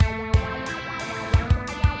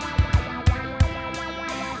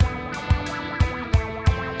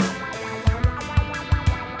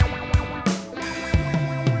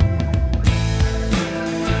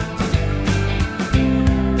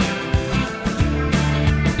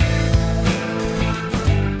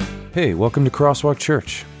Hey, welcome to Crosswalk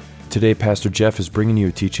Church. Today, Pastor Jeff is bringing you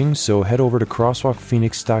a teaching, so head over to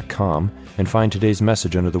crosswalkphoenix.com and find today's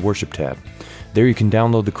message under the Worship tab. There you can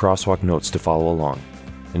download the Crosswalk notes to follow along.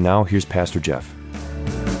 And now, here's Pastor Jeff.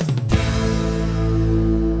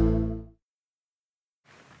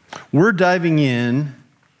 We're diving in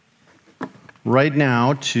right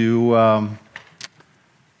now to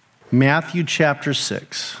Matthew chapter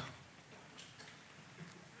 6.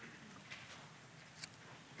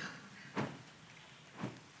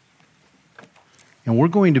 And we're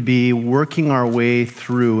going to be working our way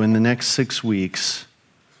through, in the next 6 weeks,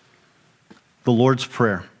 the Lord's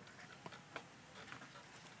Prayer.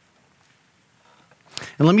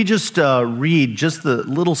 And let me just read just the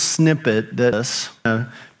little snippet that I'll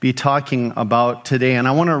be talking about today. And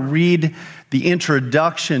I want to read the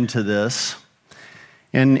introduction to this.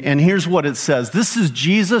 And here's what it says. This is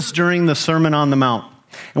Jesus during the Sermon on the Mount.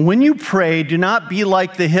 And when you pray, do not be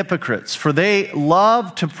like the hypocrites, for they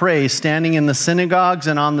love to pray standing in the synagogues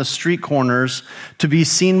and on the street corners to be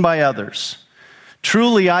seen by others.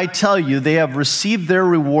 Truly, I tell you, they have received their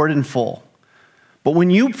reward in full. But when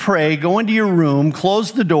you pray, go into your room,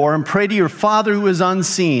 close the door, and pray to your Father who is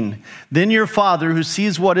unseen. Then your Father who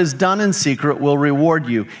sees what is done in secret will reward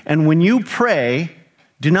you. And when you pray,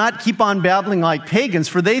 do not keep on babbling like pagans,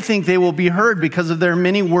 for they think they will be heard because of their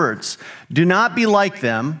many words. Do not be like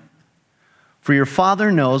them, for your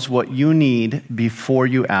Father knows what you need before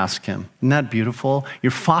you ask Him. Isn't that beautiful?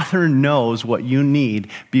 Your Father knows what you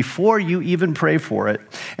need before you even pray for it.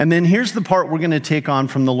 And then here's the part we're going to take on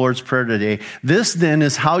from the Lord's Prayer today. This then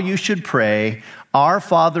is how you should pray. Our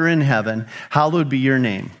Father in heaven, hallowed be your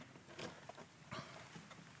name.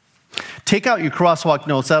 Take out your crosswalk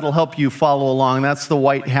notes. That'll help you follow along. That's the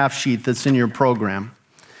white half sheet that's in your program.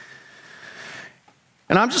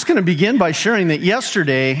 And I'm just going to begin by sharing that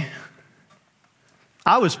yesterday,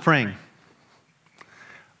 I was praying.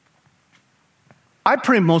 I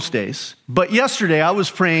pray most days, but yesterday I was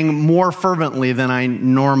praying more fervently than I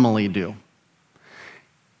normally do.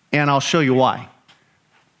 And I'll show you why.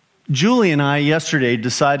 Julie and I yesterday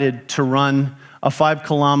decided to run a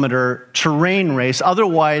 5-kilometer terrain race,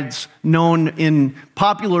 otherwise known in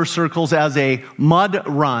popular circles as a mud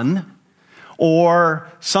run, or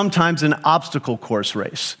sometimes an obstacle course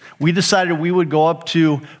race. We decided we would go up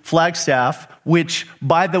to Flagstaff, which,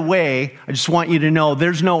 by the way, I just want you to know,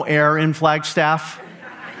 there's no air in Flagstaff.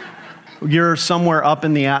 You're somewhere up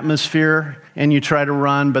in the atmosphere, and you try to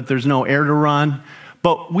run, but there's no air to run.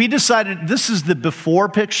 But we decided, this is the before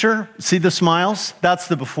picture. See the smiles? That's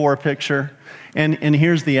the before picture. And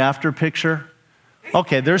here's the after picture.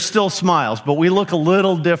 Okay, there's still smiles, but we look a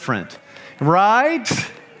little different, right?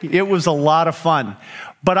 It was a lot of fun.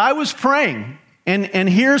 But I was praying, and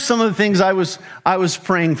here's some of the things I was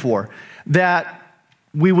praying for. That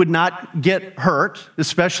we would not get hurt,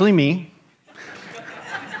 especially me.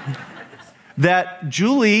 That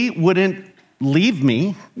Julie wouldn't leave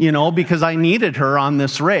me, because I needed her on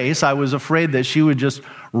this race. I was afraid that she would just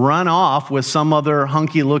run off with some other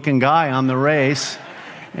hunky-looking guy on the race.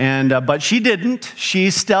 But she didn't.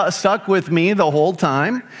 She stuck with me the whole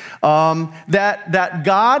time. That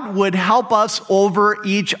God would help us over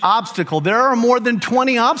each obstacle. There are more than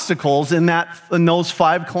 20 obstacles in those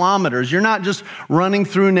 5 kilometers. You're not just running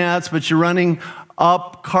through nets, but you're running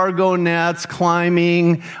up cargo nets,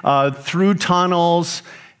 climbing, through tunnels.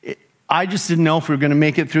 I just didn't know if we were going to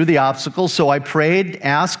make it through the obstacles, so I prayed,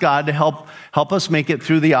 asked God to help us make it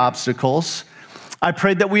through the obstacles. I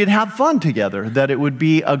prayed that we'd have fun together, that it would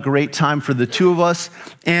be a great time for the two of us,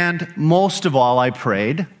 and most of all, I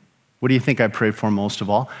prayed, what do you think I prayed for most of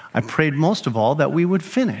all? I prayed most of all that we would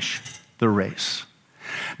finish the race.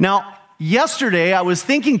 Now, yesterday I was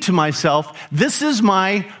thinking to myself, this is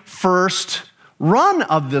my first run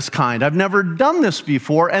of this kind. I've never done this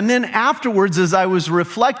before. And then afterwards, as I was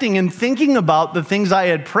reflecting and thinking about the things I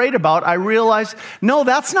had prayed about, I realized, no,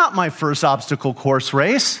 that's not my first obstacle course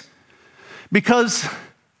race. Because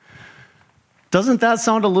doesn't that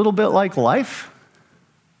sound a little bit like life?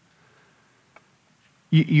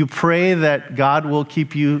 You pray that God will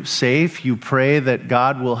keep you safe. You pray that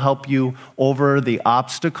God will help you over the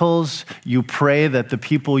obstacles. You pray that the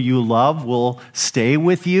people you love will stay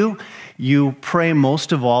with you. You pray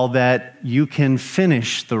most of all that you can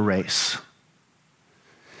finish the race.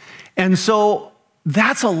 And so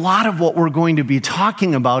that's a lot of what we're going to be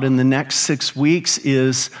talking about in the next 6 weeks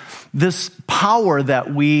is this power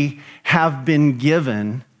that we have been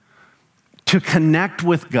given to connect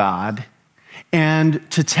with God and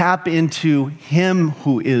to tap into him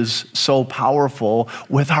who is so powerful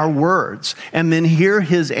with our words, and then hear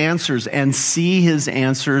his answers and see his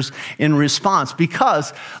answers in response.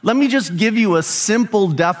 Because let me just give you a simple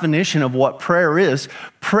definition of what prayer is.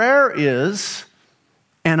 Prayer is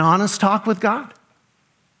an honest talk with God.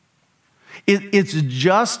 It's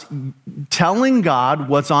just telling God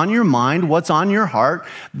what's on your mind, what's on your heart,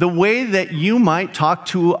 the way that you might talk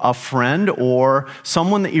to a friend or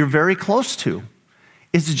someone that you're very close to.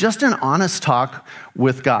 It's just an honest talk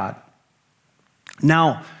with God.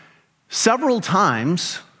 Now, several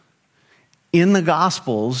times in the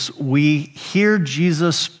Gospels, we hear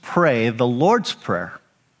Jesus pray the Lord's Prayer.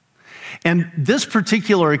 And this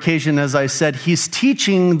particular occasion, as I said, he's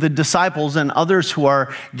teaching the disciples and others who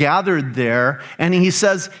are gathered there, and he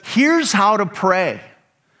says, here's how to pray.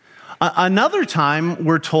 Another time,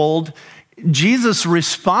 we're told, Jesus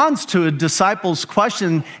responds to a disciple's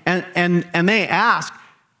question, and they ask,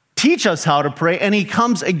 teach us how to pray. And he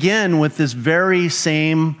comes again with this very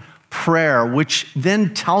same prayer, which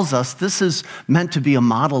then tells us this is meant to be a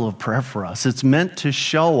model of prayer for us. It's meant to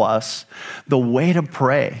show us the way to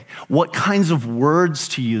pray, what kinds of words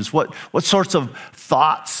to use, what sorts of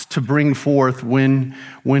thoughts to bring forth when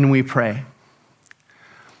we pray.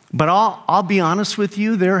 But I'll be honest with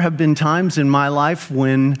you, there have been times in my life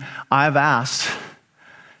when I've asked,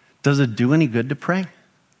 does it do any good to pray?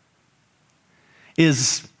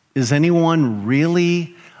 Is anyone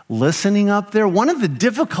really listening up there? One of the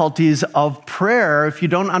difficulties of prayer, if you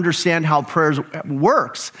don't understand how prayer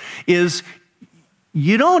works, is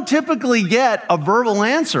you don't typically get a verbal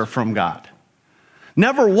answer from God.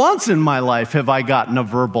 Never once in my life have I gotten a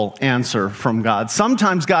verbal answer from God.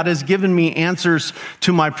 Sometimes God has given me answers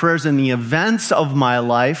to my prayers in the events of my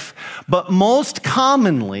life, but most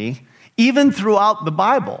commonly, even throughout the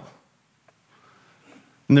Bible.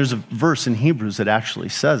 And there's a verse in Hebrews that actually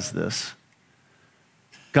says this.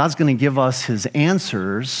 God's going to give us his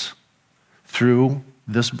answers through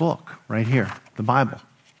this book right here, the Bible.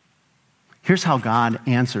 Here's how God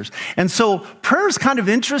answers. And so prayer is kind of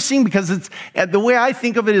interesting because it's the way I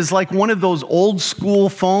think of it is like one of those old school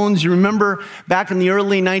phones. You remember back in the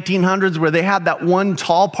early 1900s where they had that one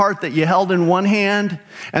tall part that you held in one hand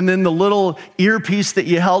and then the little earpiece that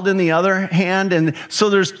you held in the other hand. And so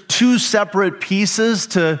there's two separate pieces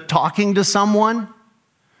to talking to someone.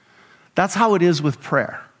 That's how it is with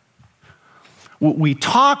prayer. We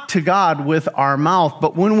talk to God with our mouth,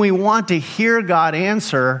 but when we want to hear God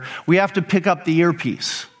answer, we have to pick up the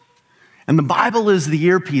earpiece. And the Bible is the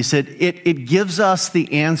earpiece. It gives us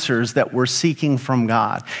the answers that we're seeking from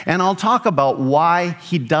God. And I'll talk about why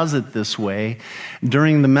he does it this way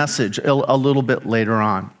during the message a little bit later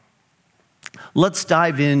on. Let's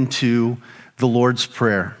dive into the Lord's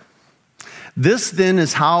Prayer. This then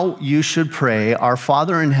is how you should pray, our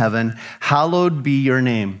Father in heaven, hallowed be your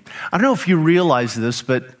name. I don't know if you realize this,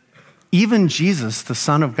 but even Jesus, the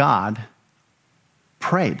Son of God,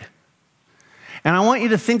 prayed. And I want you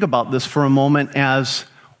to think about this for a moment as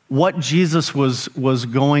what Jesus was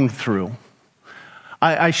going through.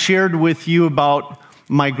 I shared with you about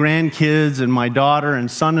my grandkids and my daughter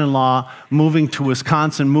and son-in-law moving to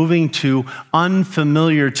Wisconsin, moving to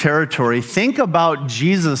unfamiliar territory. Think about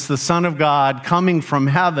Jesus, the Son of God, coming from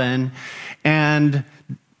heaven and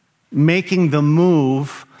making the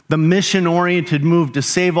move, the mission-oriented move to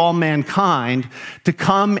save all mankind, to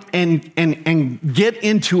come and get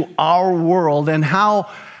into our world, and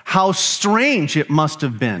how strange it must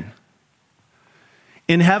have been.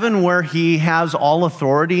 In heaven, where he has all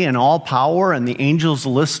authority and all power, and the angels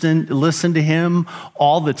listen to him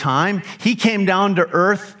all the time, he came down to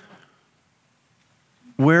earth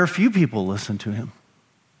where few people listen to him.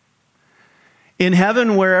 In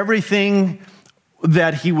heaven, where everything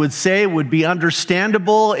that he would say would be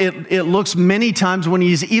understandable, it looks many times when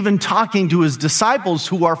he's even talking to his disciples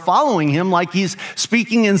who are following him like he's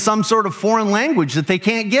speaking in some sort of foreign language that they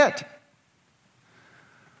can't get.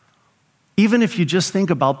 Even if you just think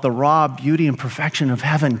about the raw beauty and perfection of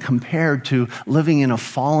heaven compared to living in a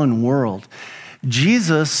fallen world,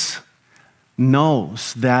 Jesus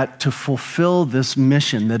knows that to fulfill this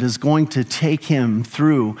mission that is going to take him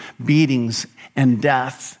through beatings and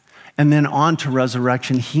death and then on to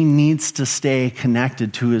resurrection, he needs to stay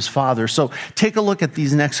connected to his Father. So take a look at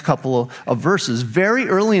these next couple of verses. Very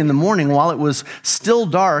early in the morning, while it was still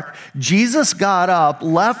dark, Jesus got up,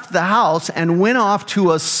 left the house, and went off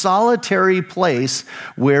to a solitary place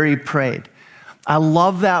where he prayed. I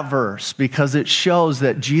love that verse because it shows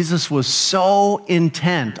that Jesus was so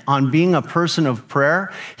intent on being a person of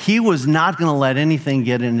prayer, he was not going to let anything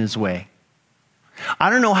get in his way. I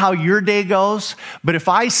don't know how your day goes, but if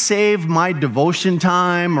I save my devotion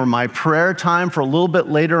time or my prayer time for a little bit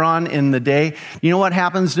later on in the day, you know what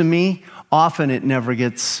happens to me? Often it never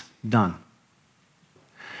gets done.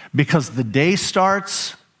 Because the day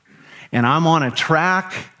starts and I'm on a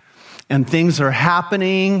track and things are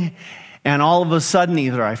happening, and all of a sudden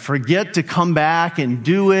either I forget to come back and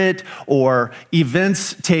do it, or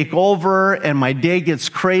events take over and my day gets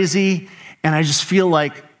crazy, and I just feel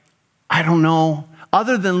like, I don't know,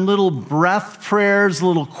 other than little breath prayers,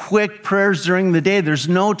 little quick prayers during the day, there's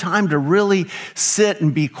no time to really sit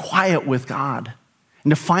and be quiet with God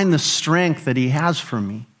and to find the strength that He has for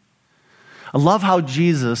me. I love how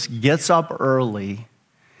Jesus gets up early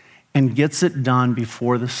and gets it done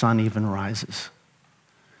before the sun even rises.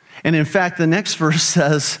 And in fact, the next verse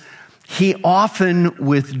says, He often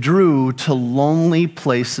withdrew to lonely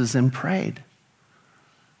places and prayed.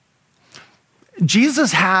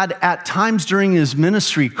 Jesus had, at times during His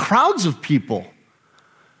ministry, crowds of people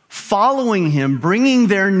following Him, bringing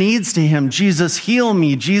their needs to Him. Jesus, heal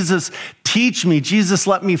me. Jesus, teach me. Jesus,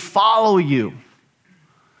 let me follow you.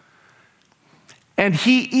 And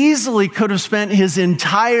He easily could have spent His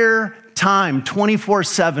entire time,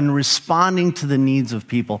 24/7, responding to the needs of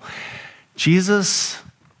people. Jesus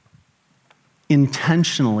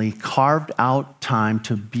intentionally carved out time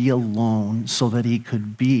to be alone so that He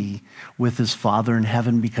could be with His Father in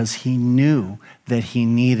heaven, because He knew that He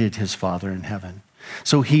needed His Father in heaven.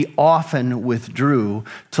 So He often withdrew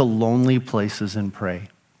to lonely places and pray.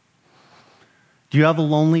 Do you have a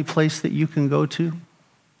lonely place that you can go to?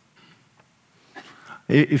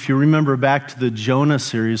 If you remember back to the Jonah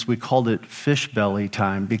series, we called it fish belly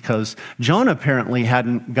time, because Jonah apparently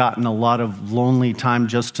hadn't gotten a lot of lonely time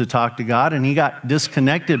just to talk to God, and he got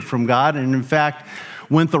disconnected from God, and in fact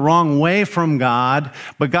went the wrong way from God.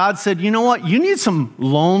 But God said, you know what? You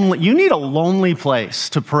need a lonely place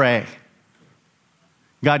to pray.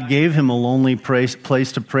 God gave him a lonely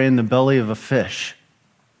place to pray in the belly of a fish.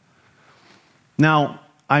 Now,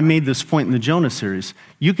 I made this point in the Jonah series.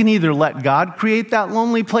 You can either let God create that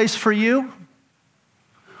lonely place for you,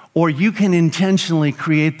 or you can intentionally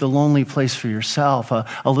create the lonely place for yourself, a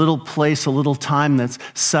little place, a little time that's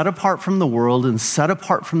set apart from the world and set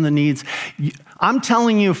apart from the needs. I'm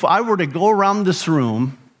telling you, if I were to go around this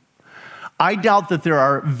room, I doubt that there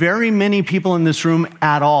are very many people in this room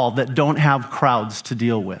at all that don't have crowds to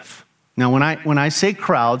deal with. Now, when I say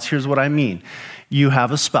crowds, here's what I mean. You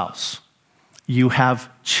have a spouse. You have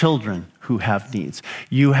children who have needs.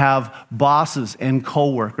 You have bosses and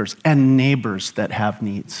coworkers and neighbors that have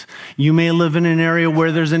needs. You may live in an area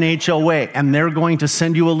where there's an HOA, and they're going to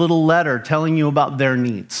send you a little letter telling you about their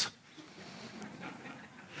needs.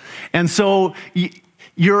 And so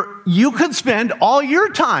you could spend all your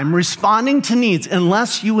time responding to needs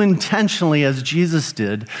unless you intentionally, as Jesus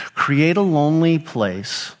did, create a lonely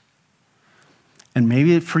place. And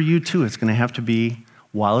maybe for you too, it's going to have to be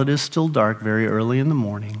while it is still dark, very early in the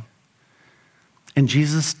morning. And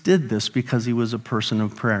Jesus did this because He was a person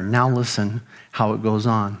of prayer. Now listen how it goes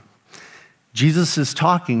on. Jesus is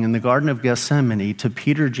talking in the Garden of Gethsemane to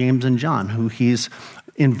Peter, James, and John, who He's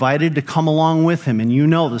invited to come along with Him. And you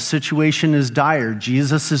know the situation is dire.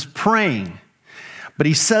 Jesus is praying. But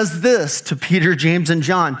He says this to Peter, James, and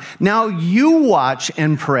John. Now you watch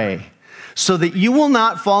and pray, so that you will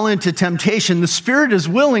not fall into temptation. The spirit is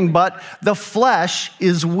willing, but the flesh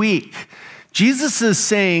is weak. Jesus is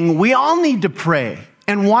saying we all need to pray.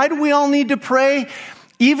 And why do we all need to pray?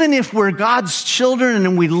 Even if we're God's children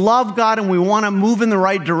and we love God and we want to move in the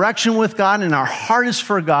right direction with God and our heart is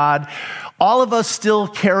for God, all of us still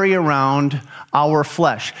carry around our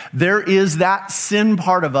flesh. There is that sin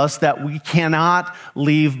part of us that we cannot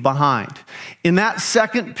leave behind. In that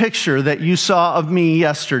second picture that you saw of me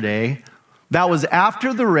yesterday, that was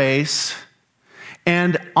after the race.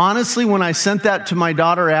 And honestly, when I sent that to my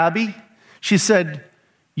daughter, Abby, she said,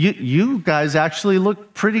 you guys actually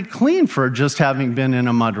look pretty clean for just having been in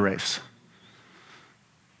a mud race.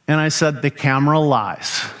 And I said, the camera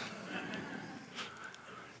lies.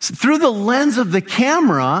 So through the lens of the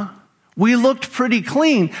camera, we looked pretty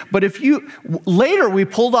clean. But later we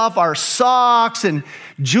pulled off our socks, and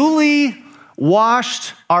Julie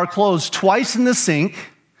washed our clothes twice in the sink,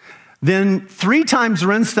 then 3 times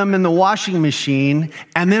rinsed them in the washing machine,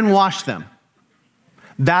 and then washed them.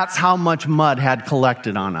 That's how much mud had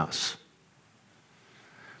collected on us.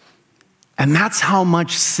 And that's how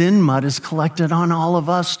much sin mud is collected on all of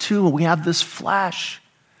us too. We have this flesh,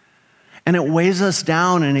 and it weighs us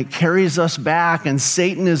down and it carries us back, and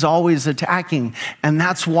Satan is always attacking. And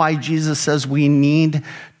that's why Jesus says we need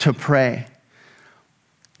to pray.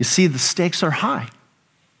 You see, the stakes are high.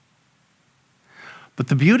 But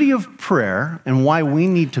the beauty of prayer and why we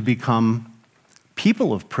need to become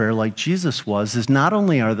people of prayer like Jesus was is not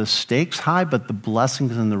only are the stakes high, but the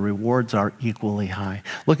blessings and the rewards are equally high.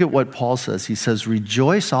 Look at what Paul says. He says,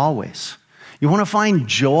 rejoice always. You want to find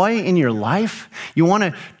joy in your life? You want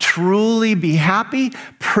to truly be happy?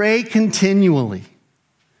 Pray continually.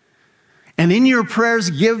 And in your prayers,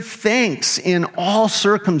 give thanks in all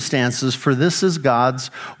circumstances, for this is God's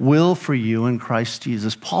will for you in Christ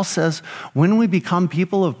Jesus. Paul says, when we become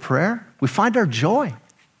people of prayer, we find our joy.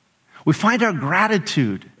 We find our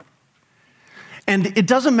gratitude. And it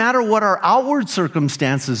doesn't matter what our outward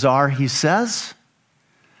circumstances are, he says.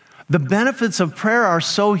 The benefits of prayer are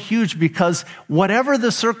so huge because whatever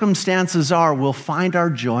the circumstances are, we'll find our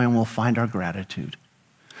joy and we'll find our gratitude.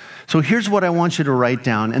 So here's what I want you to write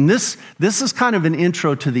down. And this is kind of an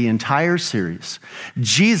intro to the entire series.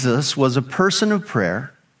 Jesus was a person of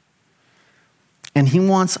prayer, and he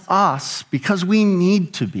wants us, because we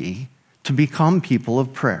need to become people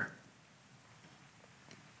of prayer.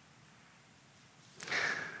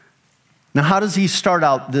 Now, how does he start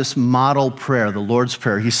out this model prayer, the Lord's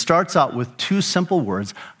Prayer? He starts out with two simple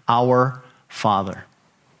words, our Father.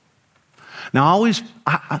 Now,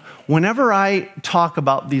 whenever I talk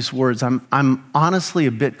about these words, I'm honestly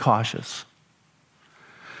a bit cautious.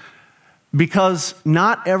 Because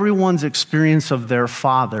not everyone's experience of their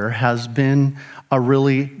father has been a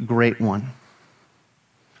really great one.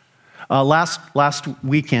 Last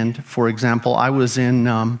weekend, for example, I was in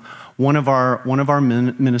one of our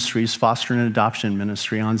ministries, foster and adoption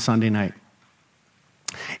ministry, on Sunday night.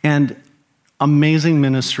 And amazing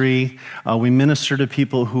ministry. We minister to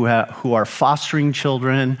people who are fostering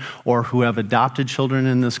children or who have adopted children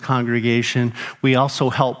in this congregation. We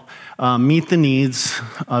also help meet the needs,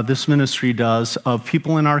 this ministry does, of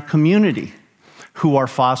people in our community who are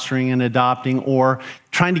fostering and adopting or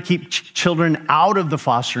trying to keep children out of the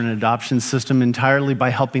foster and adoption system entirely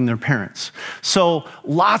by helping their parents. So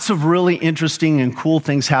lots of really interesting and cool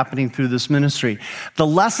things happening through this ministry. The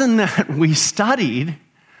lesson that we studied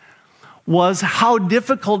was how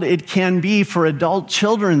difficult it can be for adult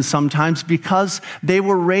children sometimes because they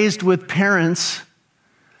were raised with parents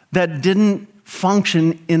that didn't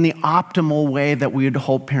function in the optimal way that we would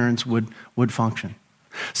hope parents would function.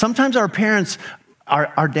 Sometimes our parents,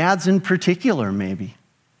 our dads in particular maybe,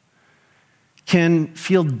 can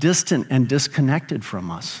feel distant and disconnected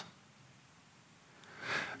from us.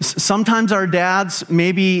 Sometimes our dads,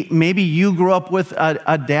 maybe you grew up with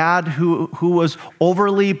a dad who was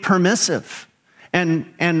overly permissive and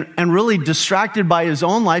really distracted by his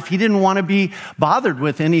own life. He didn't want to be bothered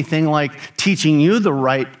with anything like teaching you the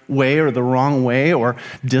right way or the wrong way or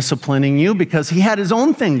disciplining you because he had his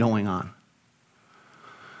own thing going on.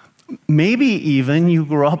 Maybe even you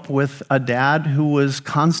grew up with a dad who was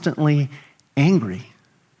constantly angry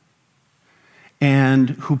and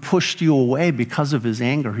who pushed you away because of his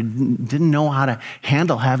anger, who didn't know how to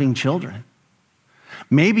handle having children.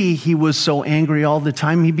 Maybe he was so angry all the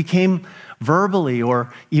time he became verbally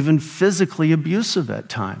or even physically abusive at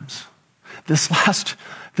times. This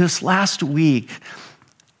last week,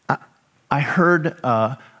 I heard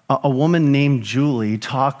a woman named Julie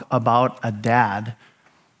talk about a dad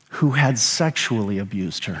who had sexually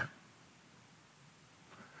abused her.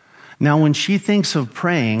 Now, when she thinks of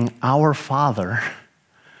praying, Our Father,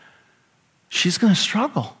 she's going to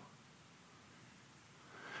struggle.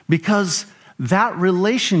 Because that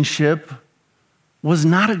relationship was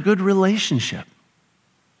not a good relationship.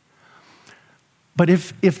 But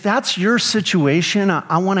if that's your situation,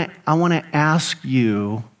 I want to ask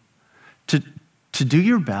you to do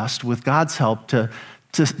your best with God's help to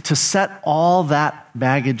set all that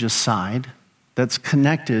baggage aside that's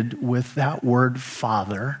connected with that word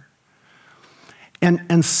Father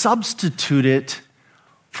and substitute it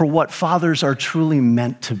for what fathers are truly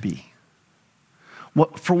meant to be.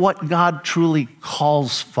 For what God truly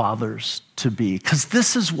calls fathers to be. Because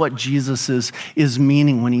this is what Jesus is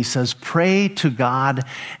meaning when he says, pray to God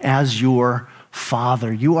as your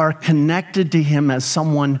Father. You are connected to him as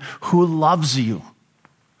someone who loves you,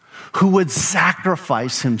 who would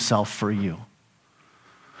sacrifice himself for you,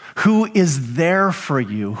 who is there for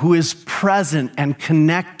you, who is present and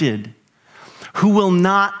connected, who will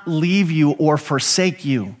not leave you or forsake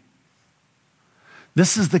you.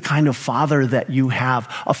 This is the kind of father that you have,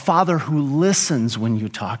 a father who listens when you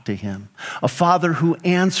talk to him, a father who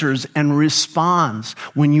answers and responds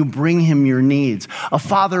when you bring him your needs, a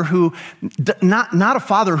father who, not a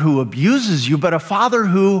father who abuses you, but a father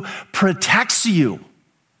who protects you.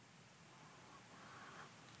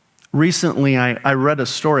 Recently, I read a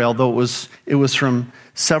story, although it was from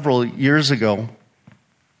several years ago,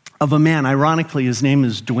 of a man. Ironically, his name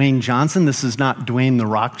is Dwayne Johnson. This is not Dwayne "The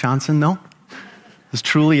Rock" Johnson, though. It's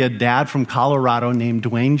truly a dad from Colorado named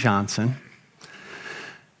Dwayne Johnson.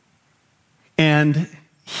 And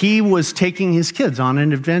he was taking his kids on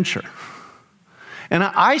an adventure. And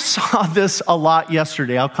I saw this a lot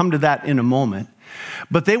yesterday. I'll come to that in a moment.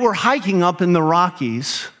 But they were hiking up in the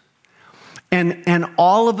Rockies, and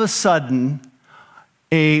all of a sudden,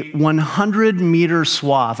 a 100-meter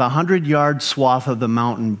swath, 100-yard swath of the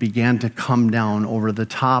mountain began to come down over the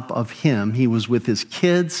top of him. He was with his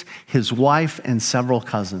kids, his wife, and several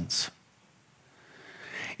cousins.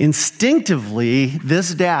 Instinctively,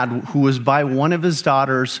 this dad, who was by one of his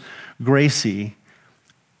daughters, Gracie,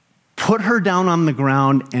 put her down on the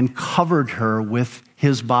ground and covered her with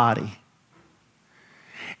his body.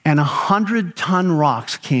 And 100-ton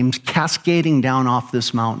rocks came cascading down off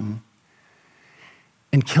this mountain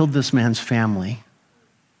and killed this man's family,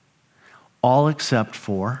 all except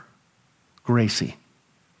for Gracie.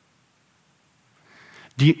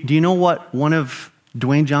 Do you know what one of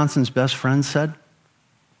Dwayne Johnson's best friends said?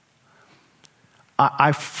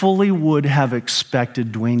 I fully would have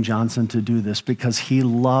expected Dwayne Johnson to do this because he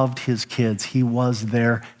loved his kids. He was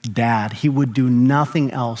their dad. He would do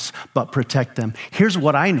nothing else but protect them. Here's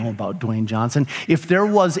what I know about Dwayne Johnson. If there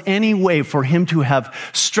was any way for him to have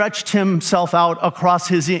stretched himself out across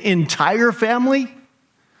his entire family,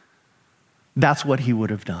 that's what he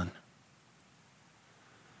would have done.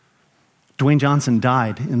 Dwayne Johnson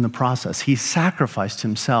died in the process. He sacrificed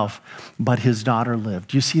himself, but his daughter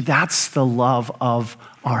lived. You see, that's the love of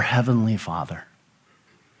our Heavenly Father.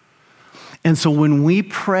 And so when we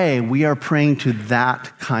pray, we are praying to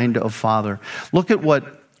that kind of Father. Look at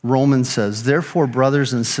what Romans says. Therefore,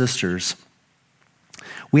 brothers and sisters,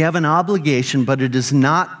 we have an obligation, but it is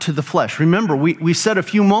not to the flesh. Remember, we said a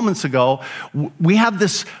few moments ago, we have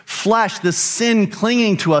this flesh, this sin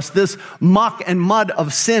clinging to us, this muck and mud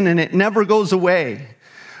of sin, and it never goes away.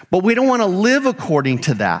 But we don't want to live according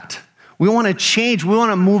to that. We want to change. We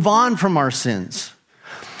want to move on from our sins.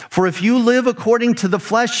 For if you live according to the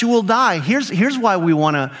flesh, you will die. Here's why we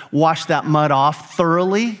want to wash that mud off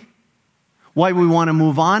thoroughly, why we want to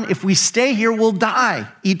move on. If we stay here, we'll die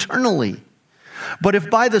eternally. But if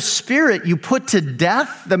by the Spirit you put to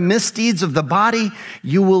death the misdeeds of the body,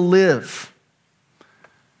 you will live.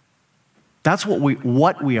 That's what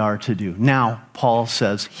we are to do. Now, Paul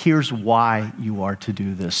says, here's why you are to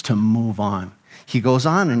do this, to move on. He goes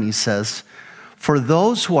on and he says, for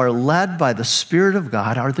those who are led by the Spirit of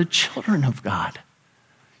God are the children of God.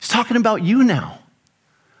 He's talking about you now.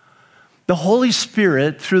 The Holy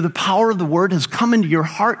Spirit, through the power of the Word, has come into your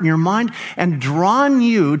heart and your mind and drawn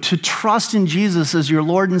you to trust in Jesus as your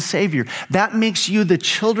Lord and Savior. That makes you the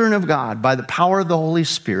children of God by the power of the Holy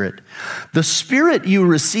Spirit. The Spirit you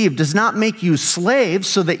received does not make you slaves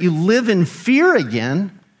so that you live in fear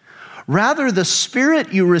again. Rather, the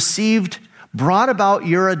Spirit you received brought about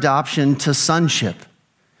your adoption to sonship.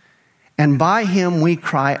 And by Him we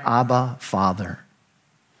cry, Abba, Father.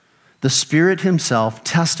 The Spirit Himself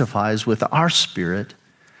testifies with our spirit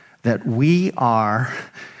that we are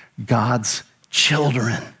God's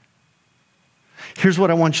children. Here's what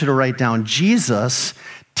I want you to write down. Jesus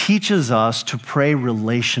teaches us to pray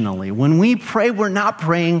relationally. When we pray, we're not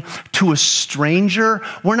praying to a stranger.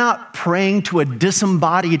 We're not praying to a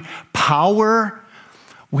disembodied power.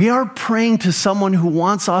 We are praying to someone who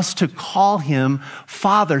wants us to call Him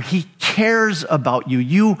Father. He cares about you.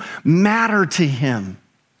 You matter to Him.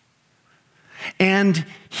 And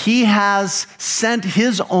He has sent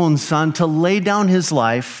His own Son to lay down His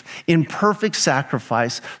life in perfect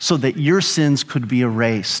sacrifice so that your sins could be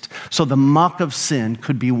erased, so the muck of sin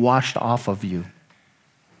could be washed off of you.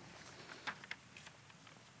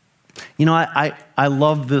 You know, I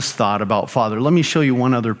love this thought about Father. Let me show you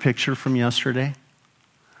one other picture from yesterday.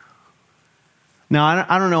 Now,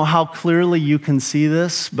 I don't know how clearly you can see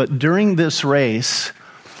this, but during this race,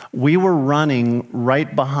 we were running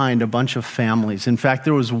right behind a bunch of families. In fact,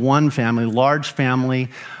 there was one family, large family,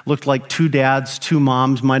 looked like two dads, two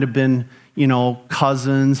moms, might have been,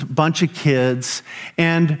 cousins, bunch of kids.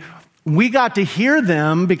 And we got to hear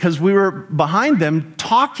them because we were behind them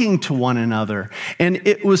talking to one another. And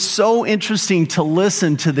it was so interesting to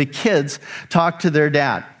listen to the kids talk to their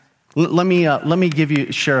dad. Let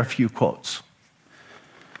me share a few quotes.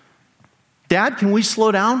 Dad, can we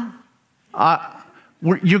slow down?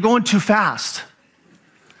 You're going too fast.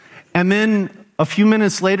 And then a few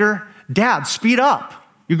minutes later, Dad, speed up.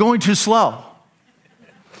 You're going too slow.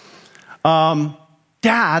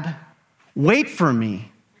 Dad, wait for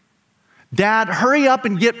me. Dad, hurry up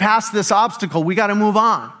and get past this obstacle. We got to move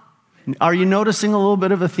on. Are you noticing a little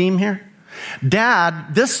bit of a theme here?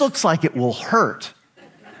 Dad, this looks like it will hurt.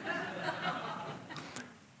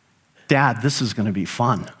 Dad, this is going to be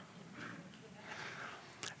fun.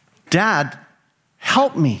 Dad,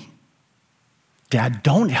 help me. Dad,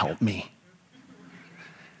 don't help me.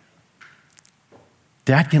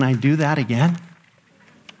 Dad, can I do that again?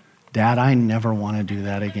 Dad, I never want to do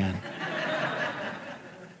that again.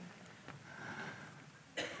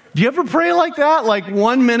 Do you ever pray like that? Like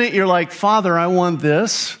 1 minute you're like, Father, I want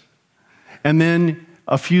this. And then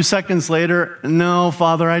a few seconds later, no,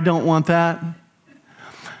 Father, I don't want that.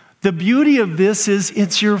 The beauty of this is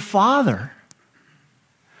it's your Father.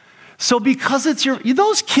 So because it's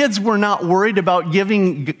those kids were not worried about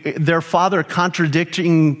giving their father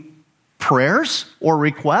contradicting prayers or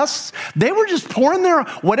requests. They were just pouring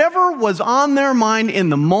whatever was on their mind in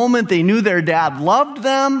the moment. They knew their dad loved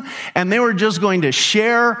them, and they were just going to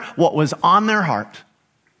share what was on their heart,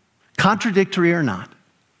 contradictory or not.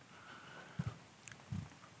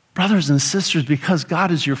 Brothers and sisters, because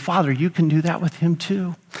God is your Father, you can do that with Him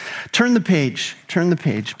too. Turn the page,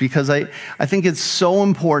 because I think it's so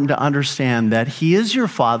important to understand that He is your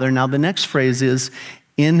Father. Now, the next phrase is,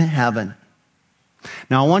 in heaven.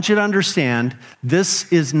 Now, I want you to understand,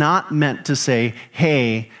 this is not meant to say,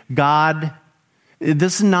 hey, God,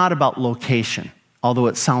 this is not about location, although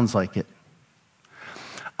it sounds like it.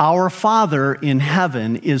 Our Father in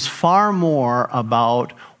heaven is far more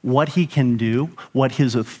about what He can do, what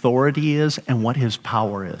His authority is, and what His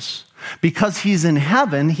power is. Because He's in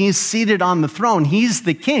heaven, He's seated on the throne. He's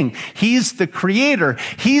the King. He's the Creator.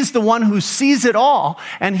 He's the one who sees it all,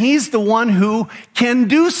 and He's the one who can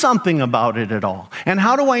do something about it at all. And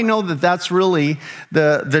how do I know that that's really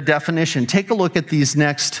the definition? Take a look at these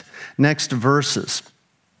next verses.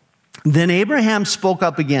 Then Abraham spoke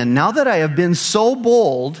up again. Now that I have been so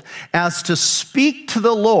bold as to speak to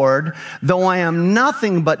the Lord, though I am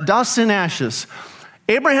nothing but dust and ashes.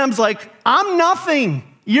 Abraham's like, I'm nothing.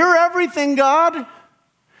 You're everything, God.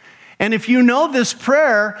 And if you know this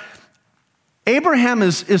prayer, Abraham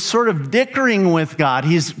is sort of dickering with God.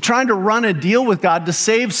 He's trying to run a deal with God to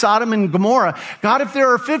save Sodom and Gomorrah. God, if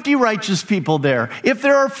there are 50 righteous people there, if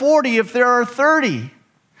there are 40, if there are 30.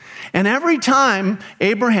 And every time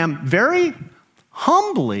Abraham very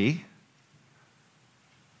humbly,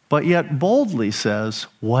 but yet boldly says,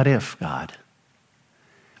 what if, God?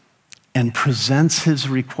 And presents his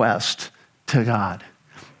request to God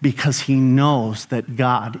because he knows that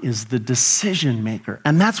God is the decision maker.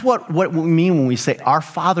 And that's what we mean when we say, our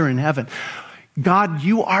Father in heaven. God,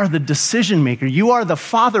 you are the decision maker. You are the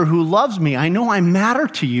Father who loves me. I know I matter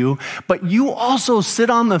to you, but you also sit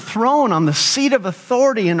on the throne, on the seat of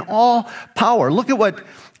authority and all power. Look at what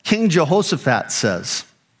King Jehoshaphat says.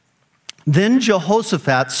 Then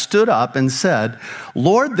Jehoshaphat stood up and said,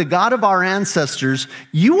 Lord, the God of our ancestors,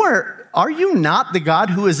 are you not the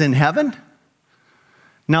God who is in heaven?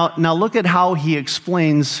 Now look at how he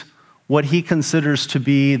explains what he considers to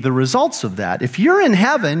be the results of that. If you're in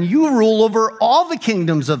heaven, you rule over all the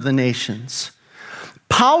kingdoms of the nations.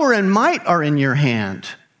 Power and might are in your hand,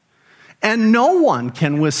 and no one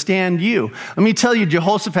can withstand you. Let me tell you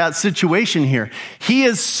Jehoshaphat's situation here. He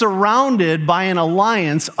is surrounded by an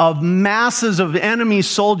alliance of masses of enemy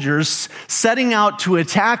soldiers setting out to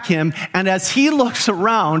attack him, and as he looks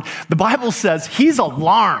around, the Bible says he's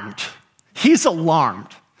alarmed. He's alarmed.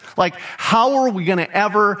 Like, how are we going to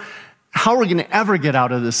ever get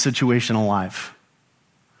out of this situation alive?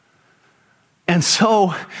 And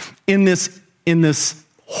so in this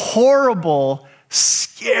horrible,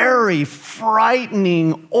 scary,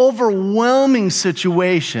 frightening, overwhelming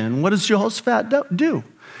situation, what does Jehoshaphat do?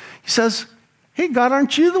 He says, hey, God,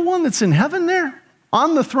 aren't you the one that's in heaven there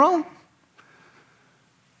on the throne?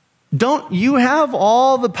 Don't you have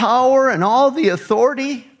all the power and all the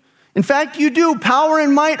authority? In fact, you do. Power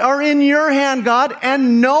and might are in your hand, God,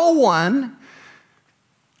 and no one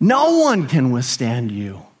can withstand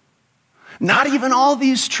you. Not even all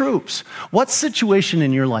these troops. What situation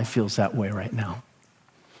in your life feels that way right now?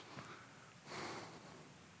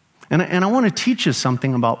 And I want to teach you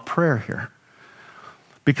something about prayer here.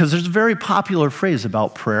 Because there's a very popular phrase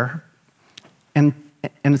about prayer, and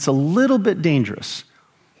it's a little bit dangerous.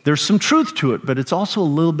 There's some truth to it, but it's also a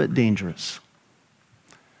little bit dangerous.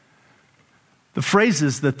 The phrase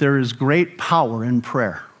is that there is great power in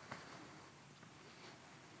prayer.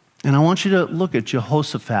 And I want you to look at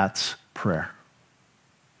Jehoshaphat's prayer.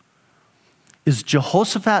 Is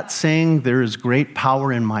Jehoshaphat saying there is great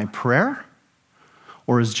power in my prayer?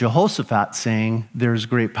 Or is Jehoshaphat saying there is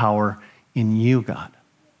great power in you, God?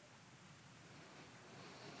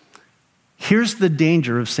 Here's the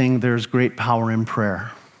danger of saying there's great power in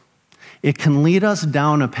prayer. it can lead us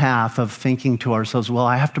down a path of thinking to ourselves, well,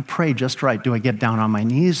 I have to pray just right. Do I get down on my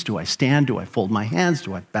knees? Do I stand? Do I fold my hands?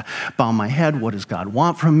 Do I bow my head? What does God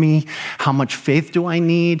want from me? How much faith do I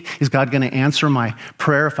need? Is God going to answer my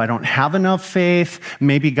prayer if I don't have enough faith?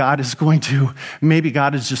 Maybe God is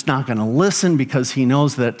just not going to listen because he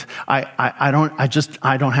knows that I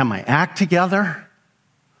don't have my act together.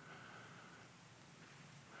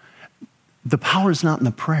 The power is not in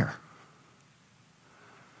the prayer.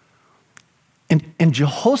 And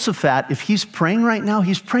Jehoshaphat, if he's praying right now,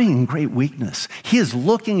 he's praying in great weakness. He is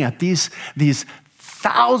looking at these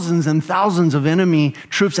thousands and thousands of enemy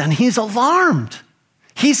troops, and he's alarmed.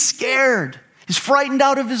 He's scared. He's frightened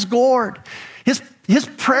out of his gourd. His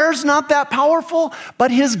prayer's not that powerful,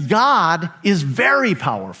 but his God is very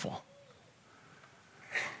powerful.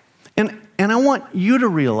 And I want you to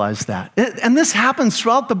realize that. And this happens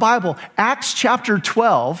throughout the Bible. Acts chapter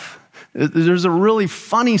 12, there's a really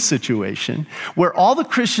funny situation where all the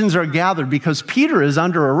Christians are gathered because Peter is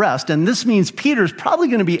under arrest, and this means Peter's probably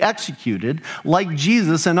going to be executed like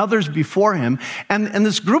Jesus and others before him. And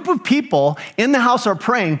this group of people in the house are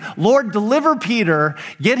praying, Lord, deliver Peter,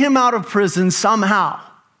 get him out of prison somehow.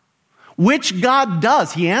 Which God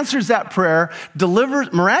does. He answers that prayer,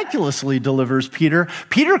 miraculously delivers Peter.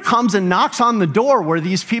 Peter comes and knocks on the door where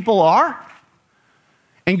these people are.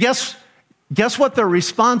 And guess what their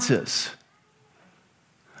response is?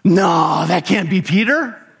 No, that can't be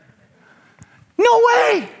Peter. No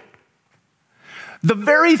way. The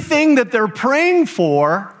very thing that they're praying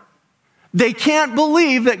for, they can't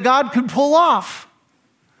believe that God could pull off.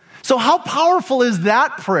 So how powerful is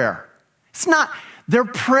that prayer? It's not, their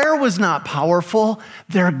prayer was not powerful,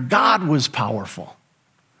 their God was powerful.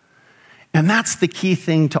 And that's the key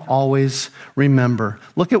thing to always remember.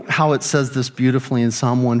 Look at how it says this beautifully in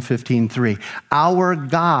Psalm 115:3. Our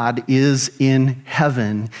God is in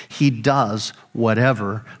heaven. He does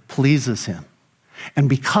whatever pleases him. And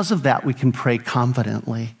because of that, we can pray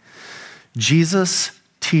confidently. Jesus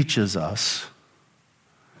teaches us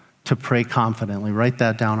to pray confidently. Write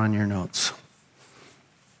that down on your notes.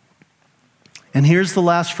 And here's the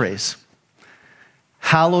last phrase.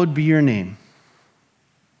 Hallowed be your name.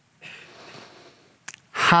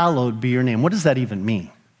 Hallowed be your name. What does that even mean?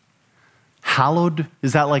 Hallowed,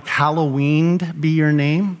 is that like Halloweened be your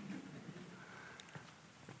name?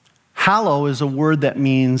 Hallow is a word that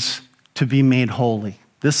means to be made holy.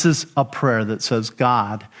 This is a prayer that says,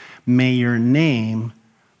 God, may your name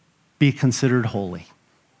be considered holy.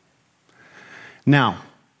 Now,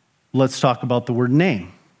 let's talk about the word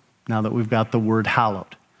name, now that we've got the word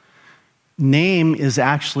hallowed. Name is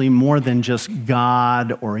actually more than just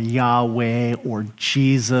God or Yahweh or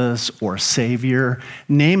Jesus or Savior.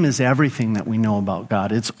 Name is everything that we know about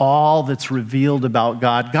God. It's all that's revealed about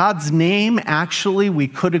God. God's name, actually, we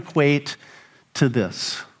could equate to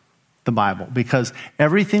this, the Bible, because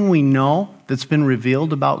everything we know that's been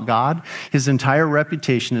revealed about God, his entire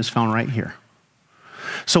reputation is found right here.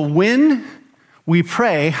 So when we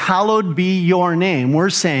pray, hallowed be your name, we're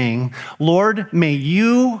saying, Lord, may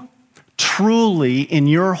you truly, in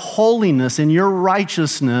your holiness, in your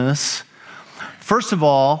righteousness, first of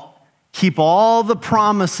all, keep all the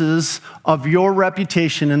promises of your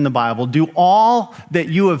reputation in the Bible. Do all that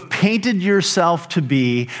you have painted yourself to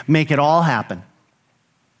be. Make it all happen.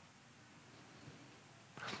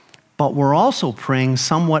 But we're also praying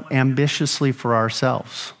somewhat ambitiously for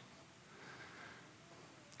ourselves.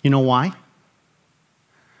 You know why?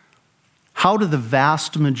 How do the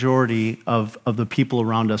vast majority of the people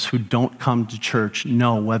around us who don't come to church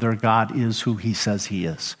know whether God is who he says he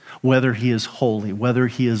is, whether he is holy, whether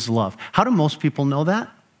he is love? How do most people know that?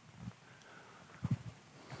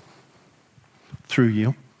 Through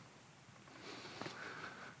you.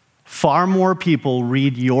 Far more people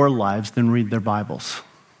read your lives than read their Bibles.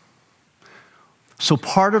 So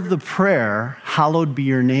part of the prayer, hallowed be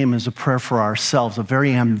your name, is a prayer for ourselves, a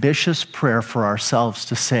very ambitious prayer for ourselves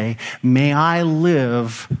to say, may I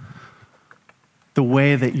live the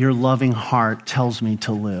way that your loving heart tells me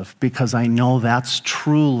to live, because I know that's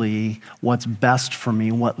truly what's best for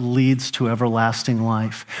me, what leads to everlasting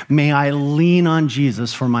life. May I lean on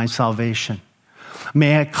Jesus for my salvation.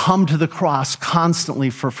 May I come to the cross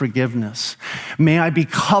constantly for forgiveness. May I be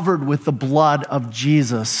covered with the blood of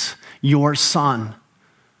Jesus, your Son.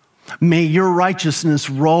 May your righteousness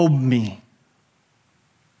robe me.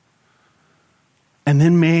 And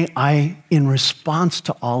then may I, in response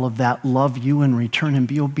to all of that, love you in return and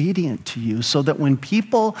be obedient to you, so that when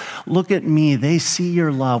people look at me, they see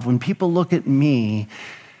your love. When people look at me,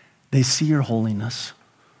 they see your holiness.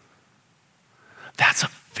 That's a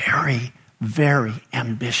very, very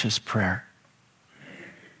ambitious prayer.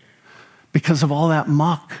 because of all that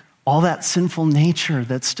muck, all that sinful nature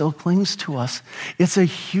that still clings to us. It's a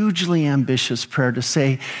hugely ambitious prayer to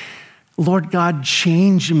say, Lord God,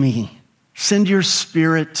 change me. Send your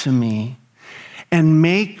Spirit to me and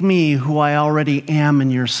make me who I already am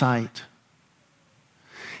in your sight.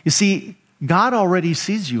 You see, God already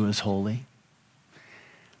sees you as holy.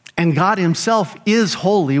 And God himself is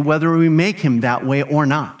holy, whether we make him that way or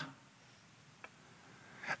not.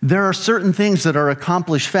 There are certain things that are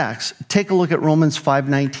accomplished facts. Take a look at Romans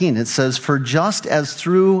 5:19. It says, for just as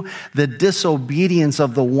through the disobedience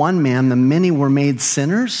of the one man, the many were made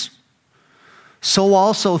sinners, so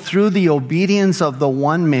also through the obedience of the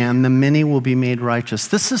one man, the many will be made righteous.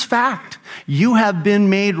 This is fact. You have been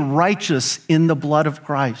made righteous in the blood of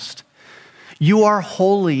Christ. You are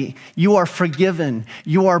holy. You are forgiven.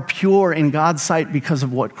 You are pure in God's sight because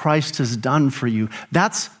of what Christ has done for you.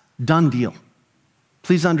 That's done deal.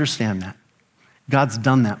 Please understand that. God's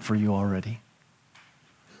done that for you already.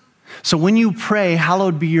 So when you pray,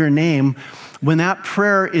 hallowed be your name, when that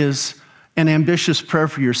prayer is an ambitious prayer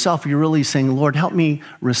for yourself, you're really saying, Lord, help me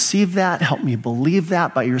receive that, help me believe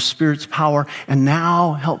that by your Spirit's power, and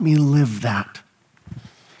now help me live that.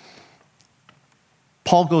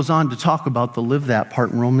 Paul goes on to talk about the live that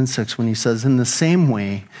part in Romans 6 when he says, in the same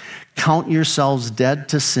way, count yourselves dead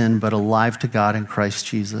to sin, but alive to God in Christ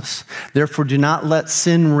Jesus. Therefore, do not let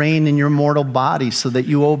sin reign in your mortal body so that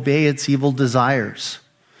you obey its evil desires.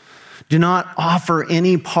 Do not offer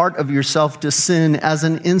any part of yourself to sin as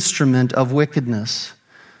an instrument of wickedness,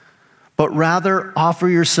 but rather offer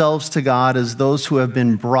yourselves to God as those who have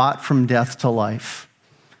been brought from death to life.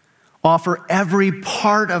 Offer every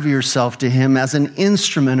part of yourself to him as an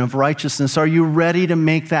instrument of righteousness. Are you ready to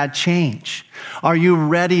make that change? Are you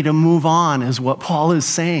ready to move on, is what Paul is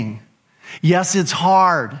saying. Yes, it's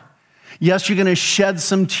hard. Yes, you're going to shed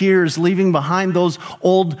some tears, leaving behind those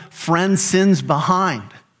old friend sins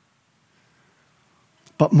behind.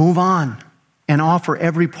 But move on and offer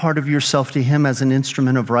every part of yourself to him as an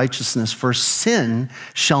instrument of righteousness, for sin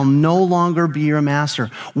shall no longer be your master.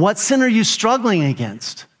 What sin are you struggling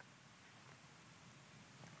against?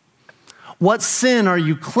 What sin are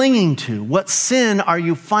you clinging to? What sin are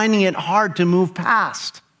you finding it hard to move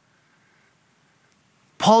past?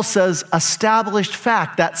 Paul says, established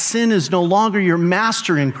fact, that sin is no longer your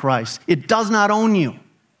master in Christ. It does not own you.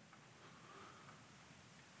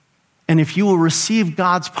 And if you will receive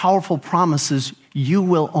God's powerful promises, you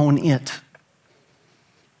will own it.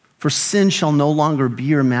 For sin shall no longer be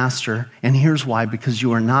your master. And here's why, because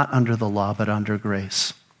you are not under the law, but under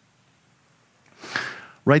grace.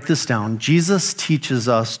 Write this down. Jesus teaches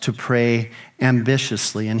us to pray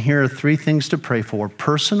ambitiously. And here are three things to pray for: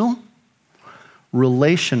 personal,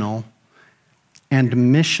 relational, and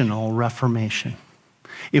missional reformation.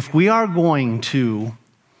 If we are going to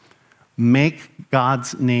make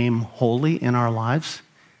God's name holy in our lives,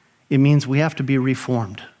 it means we have to be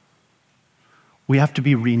reformed. We have to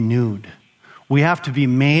be renewed. We have to be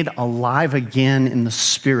made alive again in the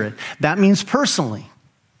Spirit. That means personally.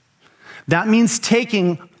 That means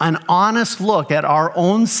taking an honest look at our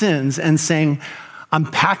own sins and saying, I'm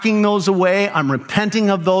packing those away, I'm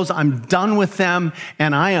repenting of those, I'm done with them,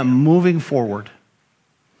 and I am moving forward.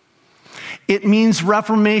 It means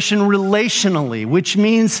reformation relationally, which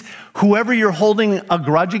means whoever you're holding a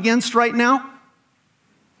grudge against right now,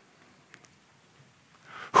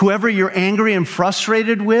 whoever you're angry and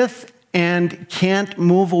frustrated with and can't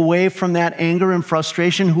move away from that anger and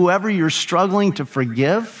frustration, whoever you're struggling to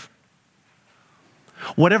forgive,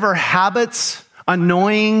 whatever habits,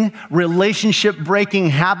 annoying, relationship-breaking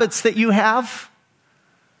habits that you have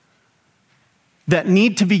that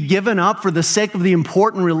need to be given up for the sake of the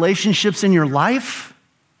important relationships in your life,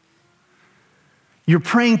 you're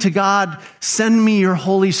praying to God, send me your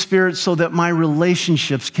Holy Spirit so that my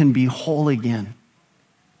relationships can be whole again.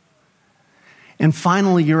 And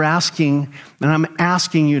finally, you're asking, and I'm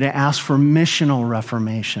asking you to ask for missional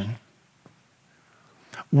reformation.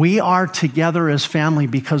 We are together as family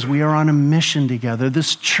because we are on a mission together.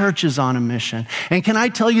 This church is on a mission. And can I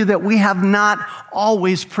tell you that we have not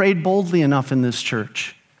always prayed boldly enough in this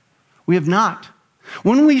church? We have not.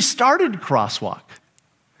 When we started Crosswalk,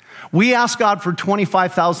 we asked God for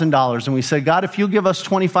 $25,000, and we said, God, if you'll give us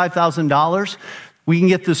 $25,000, we can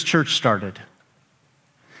get this church started.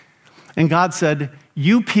 And God said,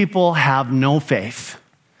 you people have no faith.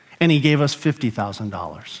 And he gave us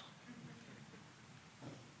 $50,000.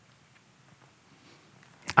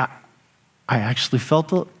 I actually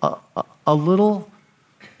felt a little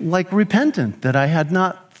like repentant that I had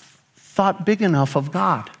not thought big enough of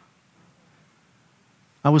God.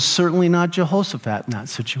 I was certainly not Jehoshaphat in that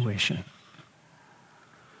situation.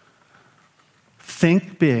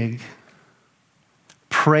 think big.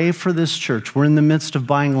 Pray for this church. We're in the midst of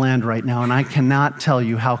buying land right now, and I cannot tell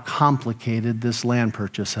you how complicated this land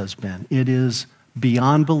purchase has been. It is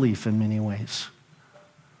beyond belief in many ways.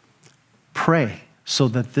 Pray so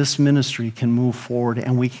that this ministry can move forward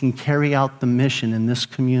and we can carry out the mission in this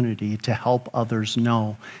community to help others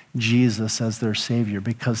know Jesus as their Savior,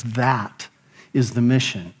 because that is the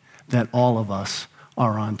mission that all of us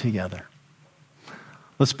are on together.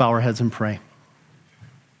 Let's bow our heads and pray.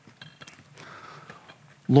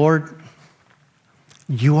 Lord,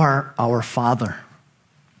 you are our Father.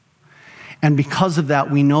 And because of that,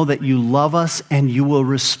 we know that you love us and you will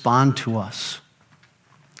respond to us.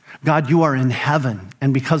 God, you are in heaven,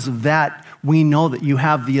 and because of that, we know that you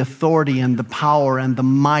have the authority and the power and the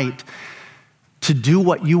might to do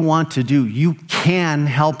what you want to do. You can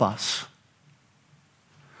help us.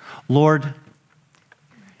 Lord,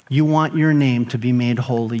 you want your name to be made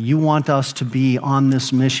holy. You want us to be on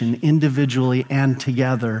this mission individually and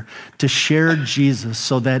together to share Jesus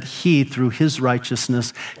so that he, through his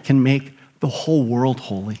righteousness, can make the whole world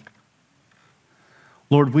holy.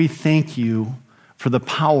 Lord, we thank you for the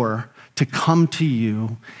power to come to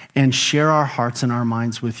you and share our hearts and our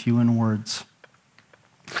minds with you in words.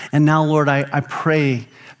 And now, Lord, I pray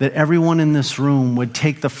that everyone in this room would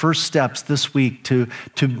take the first steps this week to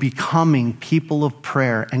becoming people of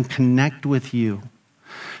prayer and connect with you,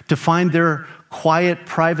 to find their quiet,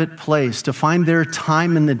 private place, to find their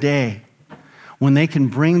time in the day when they can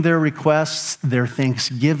bring their requests, their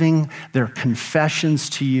thanksgiving, their confessions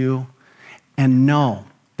to you, and know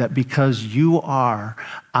that because you are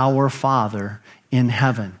our Father in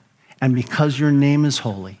heaven, and because your name is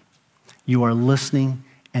holy, you are listening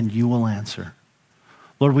and you will answer.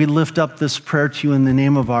 Lord, we lift up this prayer to you in the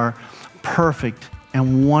name of our perfect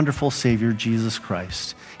and wonderful Savior, Jesus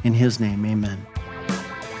Christ. In his name, amen.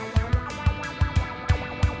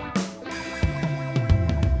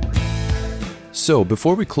 So,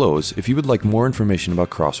 before we close, if you would like more information about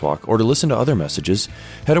Crosswalk or to listen to other messages,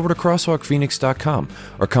 head over to crosswalkphoenix.com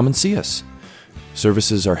or come and see us.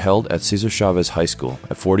 Services are held at Cesar Chavez High School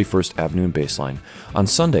at 41st Avenue and Baseline on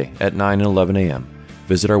Sunday at 9 and 11 a.m.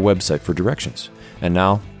 Visit our website for directions. And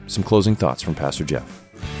now, some closing thoughts from Pastor Jeff.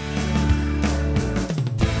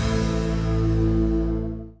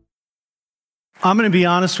 I'm going to be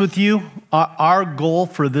honest with you. Our goal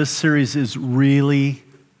for this series is really,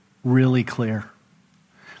 really clear.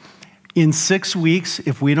 In 6 weeks,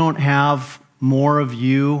 if we don't have more of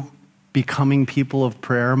you becoming people of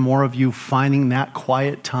prayer, more of you finding that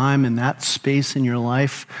quiet time and that space in your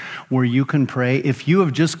life where you can pray, if you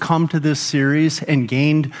have just come to this series and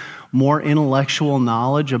gained more intellectual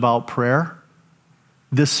knowledge about prayer,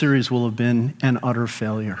 this series will have been an utter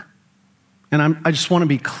failure. And I just want to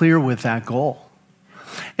be clear with that goal.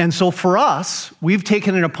 And so for us, we've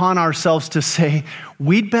taken it upon ourselves to say,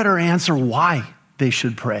 we'd better answer why they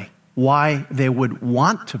should pray, why they would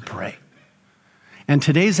want to pray. And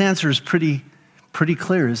today's answer is pretty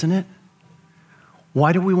clear, isn't it?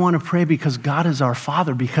 Why do we want to pray? Because God is our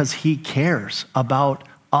Father, because he cares about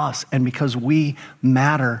us, and because we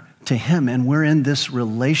matter to him, and we're in this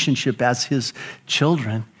relationship as his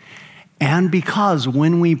children. And because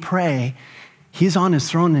when we pray, he's on his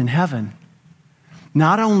throne in heaven.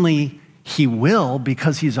 Not only he will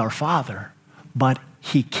because he's our Father, but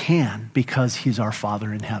he can because he's our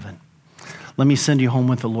Father in heaven. Let me send you home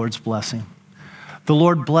with the Lord's blessing. The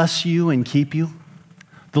Lord bless you and keep you.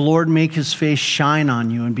 The Lord make his face shine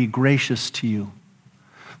on you and be gracious to you.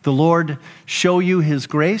 The Lord show you his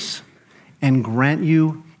grace and grant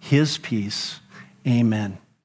you his peace. Amen.